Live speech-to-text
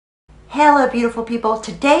Hello beautiful people,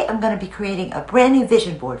 today I'm going to be creating a brand new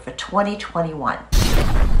vision board for 2021.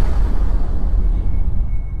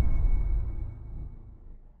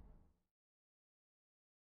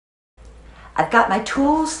 I've got my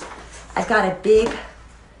tools, I've got a big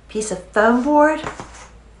piece of foam board,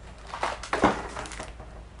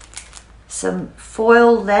 some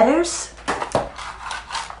foil letters,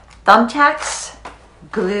 thumbtacks,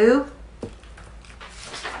 glue,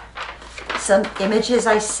 some images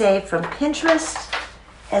I saved from Pinterest,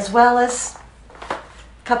 as well as a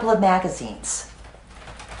couple of magazines.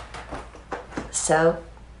 So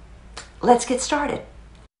let's get started.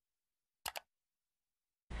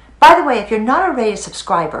 By the way, if you're not already a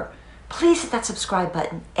subscriber, please hit that subscribe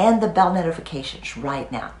button and the bell notifications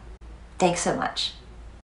right now. Thanks so much.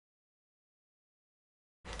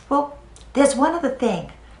 Well, there's one other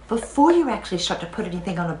thing. Before you actually start to put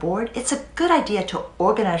anything on a board, it's a good idea to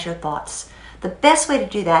organize your thoughts. The best way to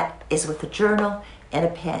do that is with a journal and a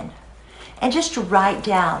pen. And just to write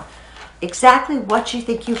down exactly what you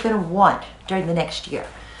think you're going to want during the next year.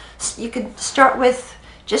 So you can start with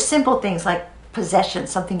just simple things like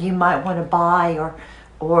possessions, something you might want to buy,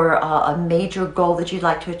 or a major goal that you'd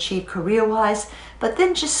like to achieve career-wise, but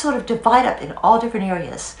then just sort of divide up in all different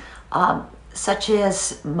areas, such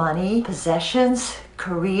as money, possessions,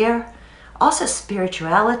 career, also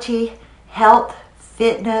spirituality, health,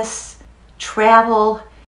 fitness, travel,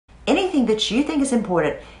 anything that you think is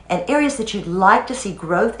important, and areas that you'd like to see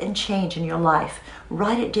growth and change in your life.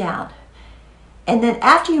 Write it down. And then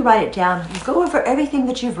after you write it down, you go over everything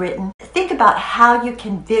that you've written. Think about how you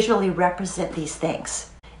can visually represent these things.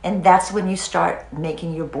 And that's when you start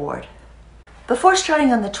making your board. Before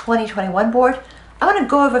starting on the 2021 board, I want to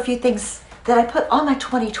go over a few things that I put on my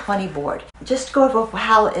 2020 board. Just go over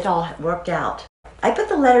how it all worked out. I put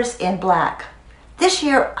the letters in black. This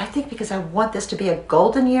year, I think because I want this to be a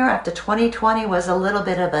golden year after 2020 was a little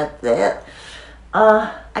bit of a bleh,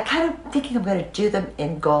 I kind of thinking I'm going to do them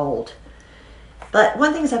in gold. But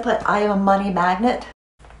one thing is I put, I am a money magnet.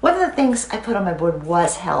 One of the things I put on my board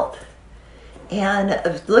was health. And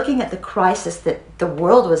looking at the crisis that the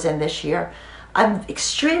world was in this year, I'm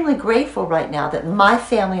extremely grateful right now that my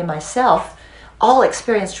family and myself all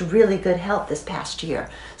experienced really good health this past year.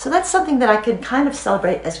 So that's something that I can kind of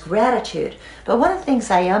celebrate as gratitude. But one of the things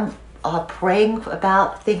I am praying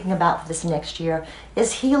about, thinking about for this next year,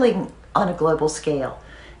 is healing on a global scale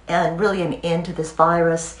and really an end to this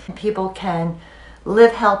virus. People can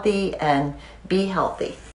live healthy and be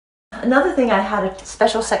healthy. Another thing, I had a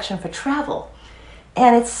special section for travel.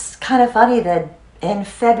 And it's kind of funny that in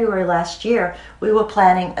February last year, we were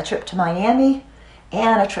planning a trip to Miami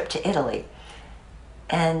and a trip to Italy.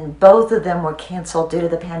 And both of them were canceled due to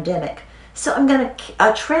the pandemic. So I'm going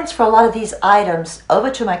to transfer a lot of these items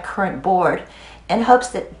over to my current board in hopes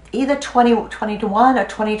that either 2021 or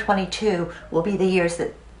 2022 will be the years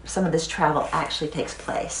that some of this travel actually takes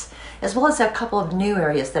place, as well as a couple of new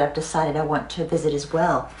areas that I've decided I want to visit as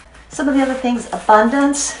well. Some of the other things,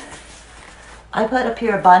 abundance. I put up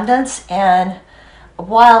here abundance, and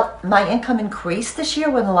while my income increased this year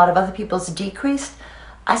when a lot of other people's decreased,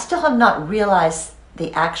 I still have not realized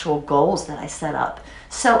the actual goals that I set up.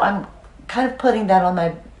 So I'm kind of putting that on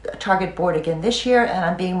my target board again this year, and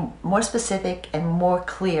I'm being more specific and more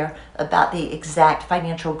clear about the exact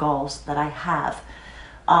financial goals that I have.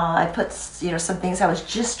 I put some things. I was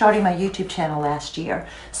just starting my YouTube channel last year,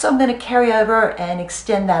 so I'm going to carry over and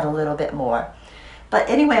extend that a little bit more. But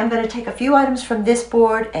anyway, I'm going to take a few items from this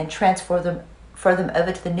board and transfer them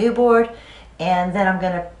over to the new board, and then I'm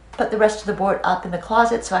going to put the rest of the board up in the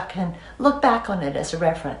closet so I can look back on it as a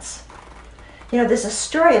reference. There's a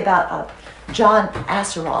story about John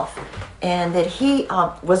Asseroff, and that he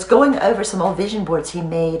was going over some old vision boards he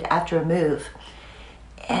made after a move.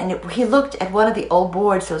 And he looked at one of the old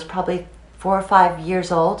boards that was probably 4 or 5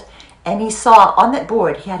 years old, and he saw on that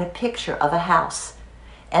board he had a picture of a house.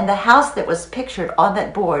 And the house that was pictured on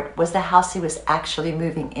that board was the house he was actually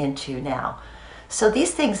moving into now. So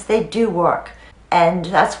these things, they do work. And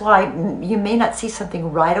that's why you may not see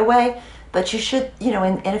something right away, but you should, in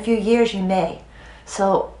a few years you may.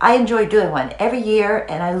 So I enjoy doing one every year,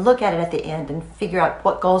 and I look at it at the end and figure out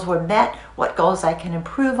what goals were met, what goals I can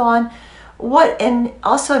improve on, and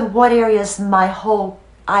also in what areas my whole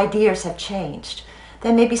ideas have changed.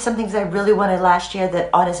 There may be some things I really wanted last year that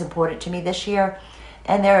aren't as important to me this year,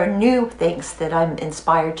 and there are new things that I'm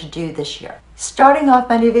inspired to do this year. Starting off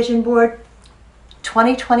my new vision board,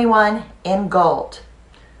 2021 in gold.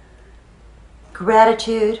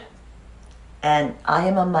 Gratitude, and I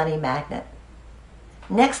am a money magnet.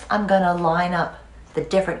 Next, I'm going to line up the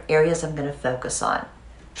different areas I'm going to focus on.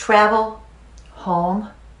 Travel, home,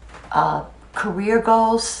 career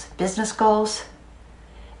goals, business goals,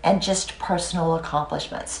 and just personal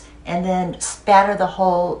accomplishments. And then spatter the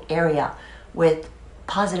whole area with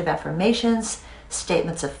positive affirmations,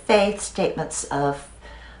 statements of faith, statements of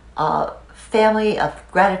family, of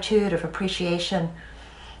gratitude, of appreciation.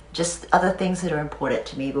 Just other things that are important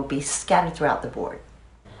to me will be scattered throughout the board.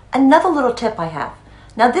 Another little tip I have.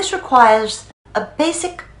 Now this requires a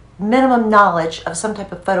basic minimum knowledge of some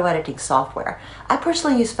type of photo editing software. I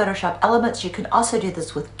personally use Photoshop Elements. You can also do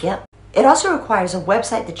this with GIMP. It also requires a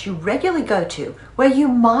website that you regularly go to where you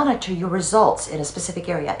monitor your results in a specific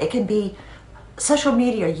area. It can be social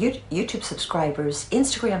media, YouTube subscribers,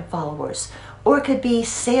 Instagram followers, or it could be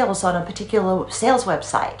sales on a particular sales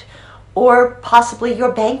website, or possibly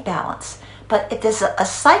your bank balance. But if there's a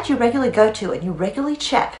site you regularly go to and you regularly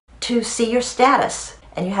check to see your status,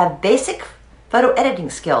 and you have basic photo editing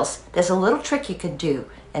skills, there's a little trick you can do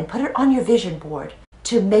and put it on your vision board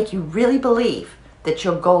to make you really believe that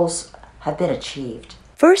your goals have been achieved.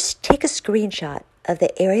 First, take a screenshot of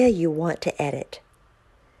the area you want to edit.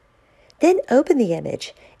 Then open the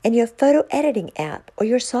image in your photo editing app or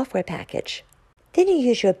your software package. Then you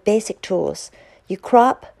use your basic tools. You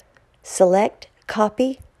crop, select,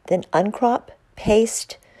 copy, then uncrop,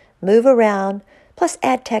 paste, move around, plus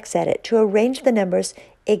add text edit to arrange the numbers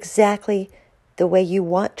exactly the way you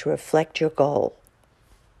want to reflect your goal.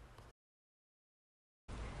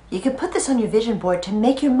 You can put this on your vision board to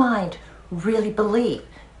make your mind really believe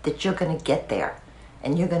that you're going to get there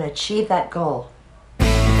and you're going to achieve that goal.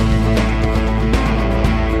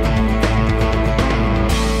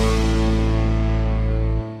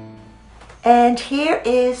 And here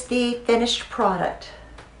is the finished product.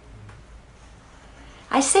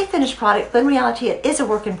 I say finished product, but in reality it is a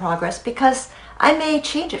work in progress because I may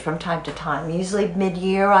change it from time to time. Usually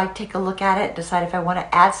mid-year I take a look at it, decide if I want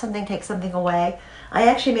to add something, take something away. I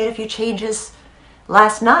actually made a few changes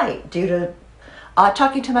last night due to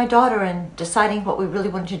talking to my daughter and deciding what we really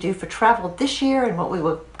wanted to do for travel this year and what we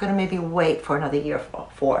were going to maybe wait for another year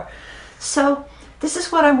for. So this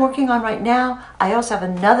is what I'm working on right now. I also have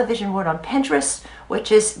another vision board on Pinterest,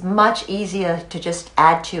 which is much easier to just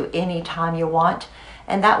add to any time you want.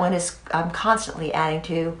 And that one is I'm constantly adding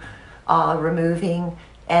to, removing,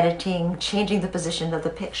 editing, changing the position of the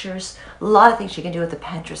pictures. A lot of things you can do with the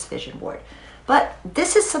Pinterest vision board. But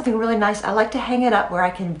this is something really nice. I like to hang it up where I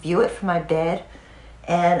can view it from my bed.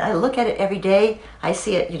 And I look at it every day. I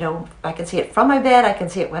see it, I can see it from my bed. I can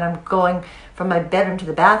see it when I'm going from my bedroom to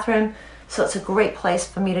the bathroom. So it's a great place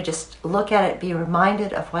for me to just look at it, be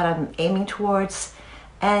reminded of what I'm aiming towards,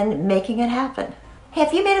 and making it happen. Hey,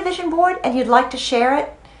 if you made a vision board and you'd like to share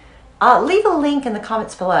it, leave a link in the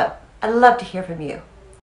comments below. I'd love to hear from you.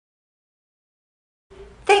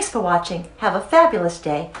 Thanks for watching. Have a fabulous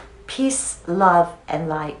day. Peace, love, and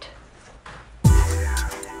light.